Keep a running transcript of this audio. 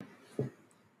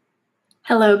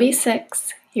Hello,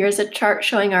 B6. Here's a chart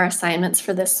showing our assignments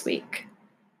for this week.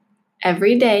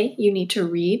 Every day, you need to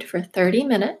read for 30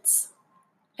 minutes.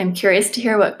 I'm curious to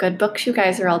hear what good books you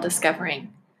guys are all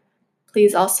discovering.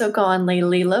 Please also go on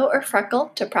Lilo or Freckle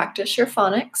to practice your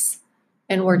phonics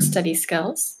and word study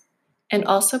skills, and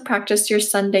also practice your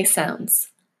Sunday sounds.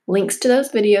 Links to those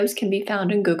videos can be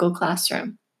found in Google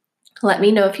Classroom. Let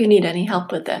me know if you need any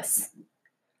help with this.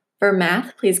 For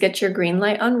math, please get your green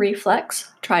light on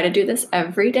reflex. Try to do this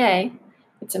every day.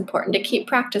 It's important to keep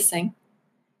practicing.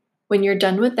 When you're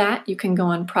done with that, you can go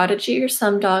on Prodigy or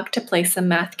SumDog to play some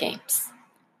math games.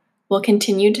 We'll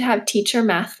continue to have teacher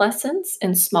math lessons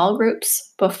in small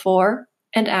groups before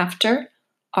and after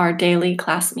our daily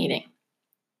class meeting.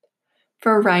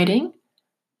 For writing,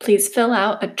 please fill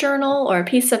out a journal or a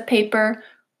piece of paper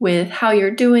with how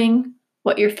you're doing,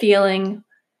 what you're feeling,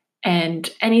 and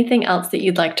anything else that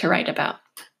you'd like to write about.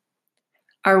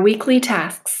 Our weekly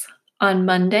tasks. On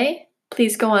Monday,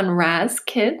 please go on Raz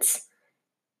Kids.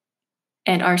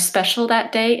 And our special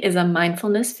that day is a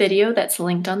mindfulness video that's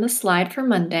linked on the slide for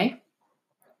Monday.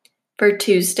 For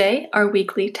Tuesday, our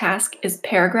weekly task is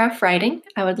paragraph writing.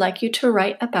 I would like you to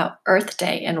write about Earth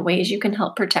Day and ways you can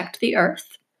help protect the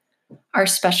Earth. Our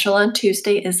special on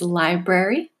Tuesday is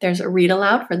library. There's a read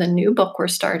aloud for the new book we're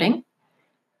starting.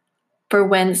 For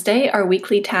Wednesday, our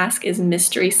weekly task is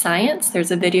mystery science.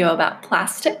 There's a video about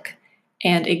plastic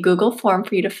and a Google form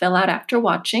for you to fill out after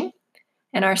watching.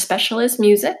 And our special is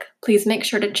music. Please make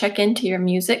sure to check into your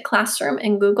music classroom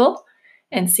in Google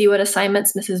and see what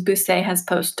assignments Mrs. Bousset has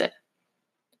posted.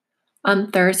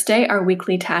 On Thursday, our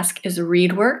weekly task is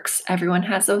ReadWorks. Everyone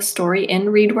has a story in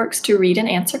ReadWorks to read and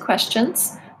answer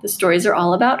questions. The stories are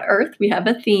all about Earth. We have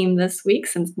a theme this week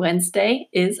since Wednesday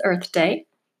is Earth Day.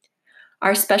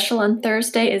 Our special on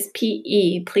Thursday is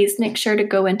PE. Please make sure to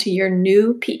go into your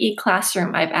new PE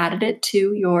classroom. I've added it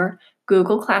to your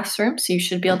Google Classroom, so you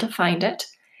should be able to find it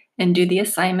and do the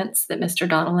assignments that Mr.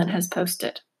 Donnellan has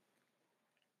posted.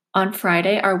 On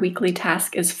Friday, our weekly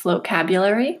task is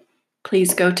Flocabulary.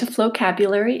 Please go to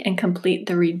Flocabulary and complete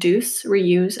the Reduce,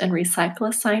 Reuse, and Recycle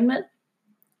assignment,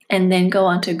 and then go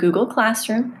onto Google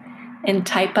Classroom and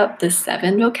type up the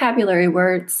 7 vocabulary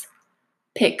words.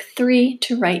 Pick 3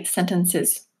 to write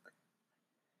sentences.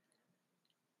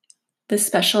 The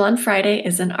special on Friday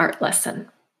is an art lesson.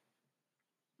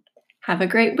 Have a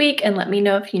great week and let me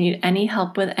know if you need any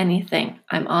help with anything.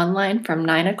 I'm online from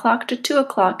 9 o'clock to 2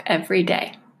 o'clock every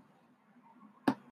day.